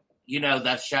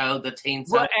 the show, the teen.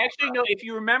 Well, actually, no. If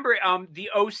you remember, the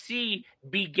OC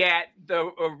begat the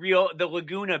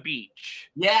Laguna Beach.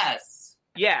 Yes.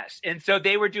 And so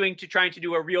they were trying to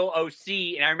do a real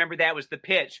OC, and I remember that was the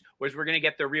pitch, was we're going to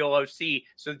get the real OC.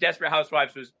 So Desperate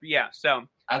Housewives was, so.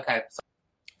 Okay.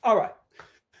 All right.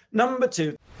 Number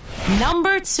two.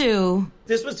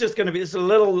 This was just going to be this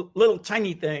little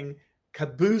tiny thing.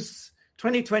 Caboose,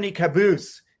 2020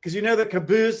 Caboose, because the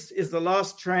Caboose is the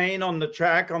last train on the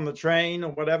track, on the train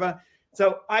or whatever.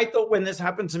 So I thought when this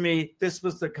happened to me, this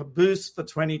was the Caboose for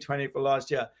 2020 for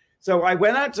last year. So I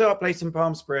went out to our place in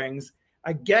Palm Springs.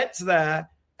 I get there,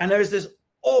 and there's this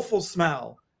awful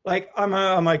smell. Like, oh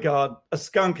my God, a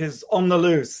skunk is on the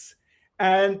loose.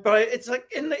 But it's like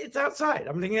it's outside.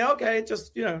 I'm thinking, okay,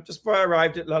 just before I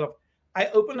arrived at Ludlow, I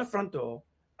open the front door,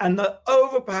 and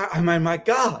my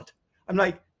God. I'm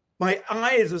like, my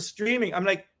eyes are streaming. I'm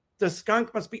like, the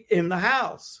skunk must be in the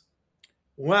house.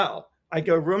 Well, I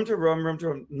go room to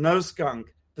room, no skunk.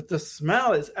 But the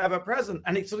smell is ever present,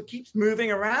 and it sort of keeps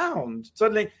moving around.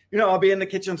 Suddenly, I'll be in the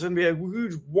kitchen, so there'll be a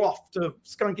huge waft of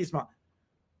skunky smell.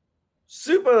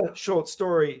 Super short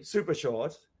story, super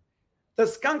short. The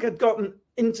skunk had gotten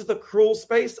into the crawl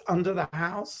space under the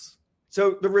house.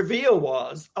 So the reveal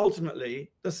was,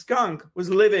 ultimately, the skunk was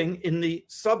living in the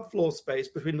subfloor space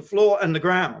between the floor and the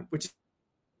ground, which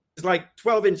is like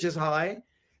 12 inches high.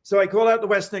 So I call out the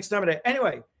Western Exterminator.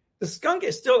 Anyway, the skunk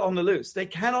is still on the loose. They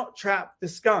cannot trap the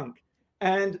skunk.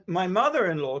 And my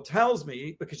mother-in-law tells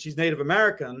me, because she's Native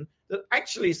American, that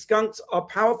actually skunks are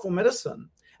powerful medicine.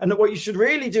 And that what you should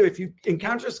really do if you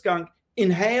encounter a skunk,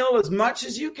 inhale as much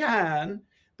as you can,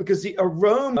 because the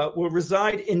aroma will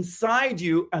reside inside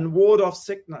you and ward off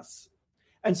sickness.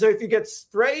 And so if you get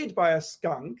sprayed by a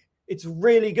skunk, it's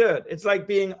really good. It's like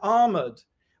being armored,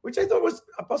 which I thought was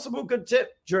a possible good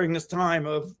tip during this time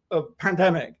of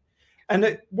pandemic.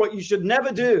 And what you should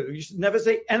never do, you should never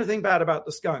say anything bad about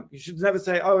the skunk. You should never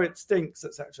say, oh, it stinks,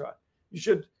 etc. You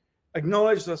should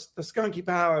acknowledge the skunky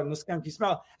power and the skunky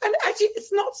smell. And actually,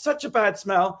 it's not such a bad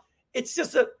smell. It's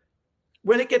just that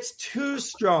when it gets too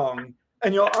strong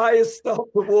and your eyes start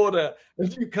to water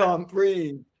and you can't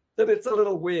breathe, that it's a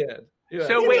little weird.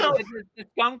 So wait, the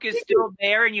skunk is still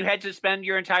there and you had to spend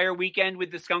your entire weekend with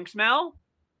the skunk smell?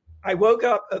 I woke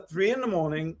up at 3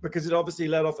 a.m. because it obviously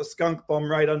let off a skunk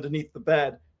bomb right underneath the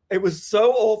bed. It was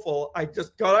so awful. I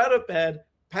just got out of bed,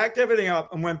 packed everything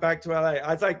up, and went back to LA.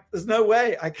 I was like, there's no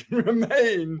way I can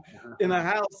remain in a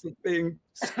house that's being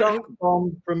skunk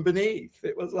bombed from beneath.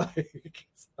 It was like,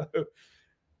 so.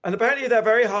 And apparently they're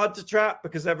very hard to trap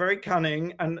because they're very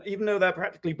cunning. And even though they're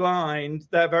practically blind,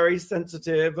 they're very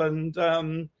sensitive. And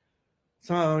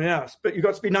so, yes, but you've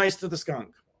got to be nice to the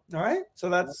skunk. All right, so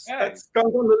that's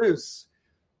skunk on the loose.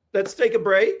 Let's take a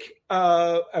break,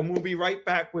 and we'll be right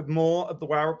back with more of the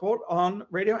Wow Report on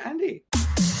Radio Andy.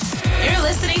 You're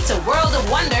listening to World of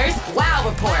Wonders Wow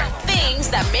Report. Things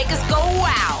that make us go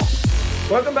wow.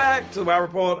 Welcome back to the Wow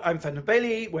Report. I'm Fenton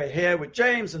Bailey. We're here with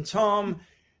James and Tom.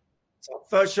 It's our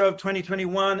first show of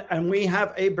 2021, and we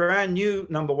have a brand new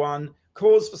number one.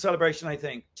 Cause for celebration, I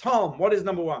think. Tom, what is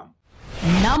number one?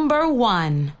 Number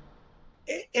one.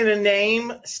 In a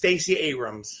name, Stacey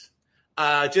Abrams.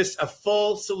 Just a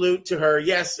full salute to her.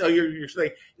 Yes, you're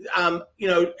like,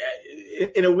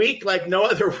 in a week like no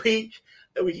other week,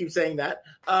 we keep saying that.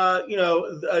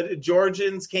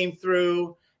 Georgians came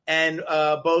through, and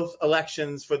both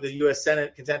elections for the U.S.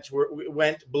 Senate contention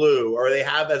went blue, or they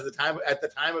have at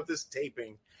the time of this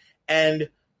taping, and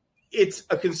it's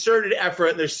a concerted effort.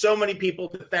 And there's so many people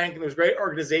to thank, and there's great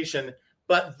organization,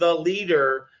 but the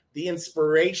leader, the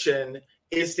inspiration,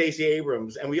 is Stacey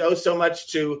Abrams. And we owe so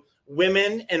much to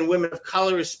women and women of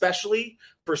color, especially,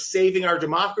 for saving our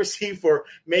democracy, for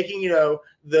making,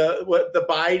 the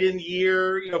Biden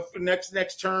year, for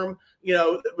next term,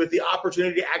 with the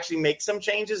opportunity to actually make some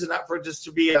changes and not for just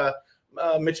to be a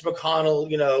Mitch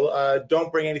McConnell,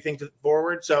 don't bring anything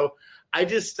forward. So I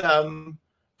just, I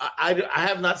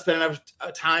have not spent enough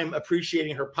time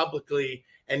appreciating her publicly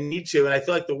and need to. And I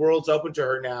feel like the world's open to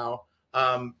her now.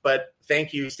 But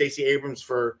thank you, Stacey Abrams,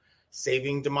 for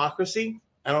saving democracy.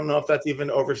 I don't know if that's even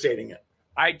overstating it.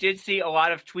 I did see a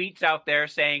lot of tweets out there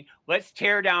saying, let's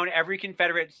tear down every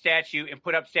Confederate statue and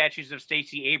put up statues of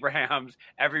Stacey Abrams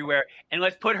everywhere. And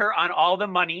let's put her on all the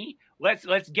money.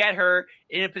 Let's get her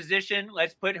in a position.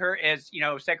 Let's put her as,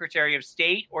 Secretary of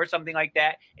State or something like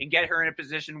that, and get her in a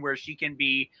position where she can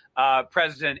be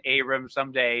President Abrams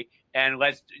someday. And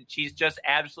she's just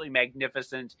absolutely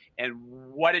magnificent. And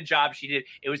what a job she did.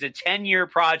 It was a 10-year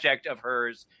project of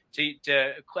hers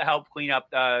to help clean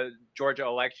up Georgia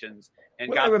elections.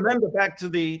 And I remember back to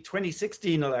the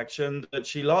 2016 election that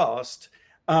she lost,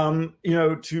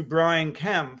 to Brian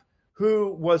Kemp,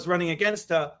 who was running against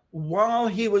her while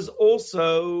he was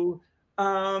also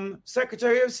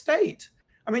Secretary of State.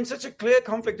 I mean, such a clear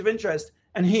conflict of interest.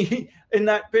 And he, in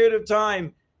that period of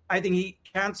time, I think he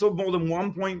canceled more than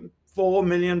 1.4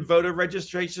 million voter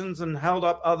registrations and held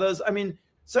up others. I mean,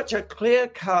 such a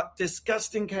clear-cut,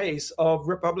 disgusting case of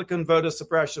Republican voter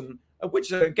suppression,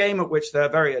 a game at which they're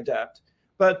very adept.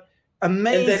 But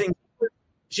amazing.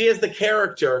 She has the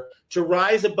character to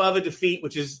rise above a defeat,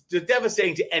 which is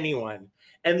devastating to anyone,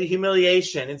 and the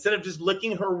humiliation. Instead of just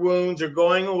licking her wounds or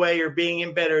going away or being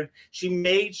embittered, she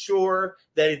made sure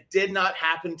that it did not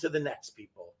happen to the next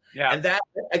people. Yeah. And that,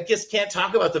 I just can't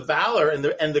talk about the valor and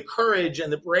the courage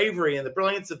and the bravery and the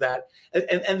brilliance of that.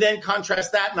 And then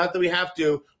contrast that, not that we have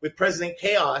to, with President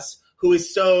Chaos, who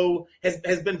is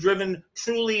has been driven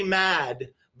truly mad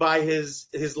by his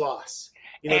loss.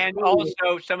 And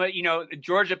also some of,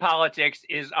 Georgia politics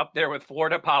is up there with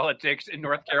Florida politics and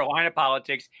North Carolina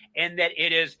politics, and that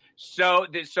it is so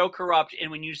corrupt.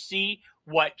 And when you see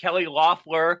what Kelly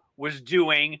Loeffler was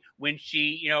doing when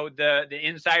she, the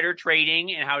insider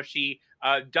trading and how she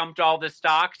dumped all the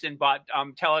stocks and bought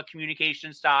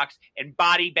telecommunication stocks and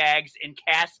body bags and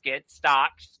casket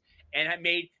stocks, and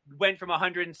went from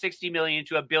 $160 million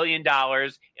to $1 billion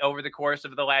over the course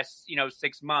of the last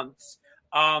 6 months.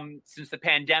 Since the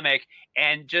pandemic,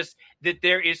 and just that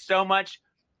there is so much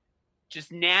just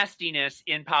nastiness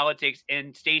in politics,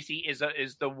 and Stacey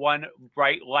is the one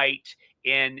bright light,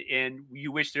 and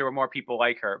you wish there were more people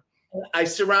like her. I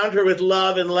surround her with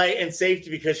love and light and safety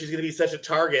because she's going to be such a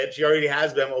target. She already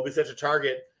has been. Will be such a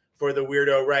target for the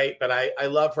weirdo right. But I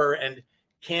love her and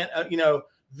can't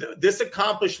this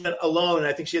accomplishment alone.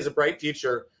 I think she has a bright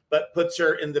future, but puts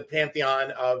her in the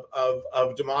pantheon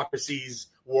of democracy's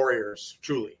warriors,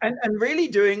 truly. And really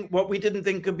doing what we didn't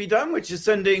think could be done, which is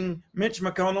sending Mitch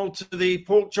McConnell to the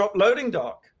pork chop loading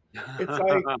dock. It's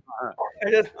like,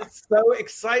 it's so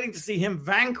exciting to see him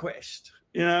vanquished,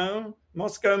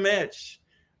 Moscow Mitch.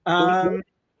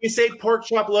 You say pork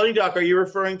chop loading dock, are you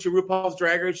referring to RuPaul's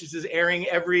Drag Race, which is airing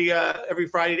every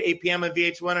Friday at 8 p.m. on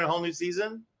VH1 in a whole new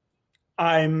season?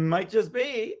 I might just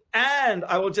be. And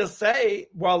I will just say,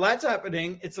 while that's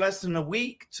happening, it's less than a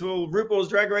week till RuPaul's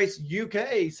Drag Race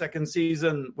UK second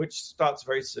season, which starts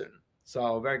very soon.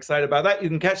 So very excited about that. You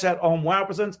can catch that on Wow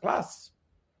Presents Plus.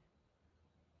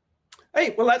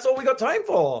 Hey, well, that's all we got time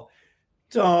for.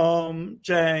 Tom,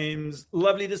 James,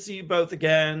 lovely to see you both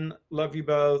again. Love you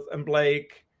both. And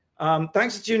Blake,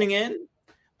 thanks for tuning in.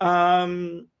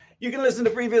 You can listen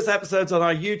to previous episodes on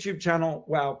our YouTube channel,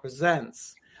 Wow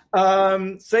Presents.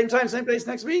 Same time, same place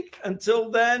next week. Until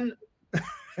then,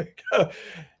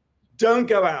 don't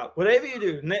go out. Whatever you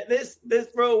do, this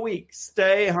for a week,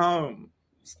 stay home.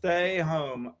 Stay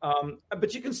home.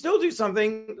 But you can still do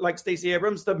something like Stacey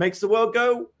Abrams that makes the world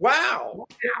go, wow.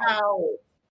 Wow.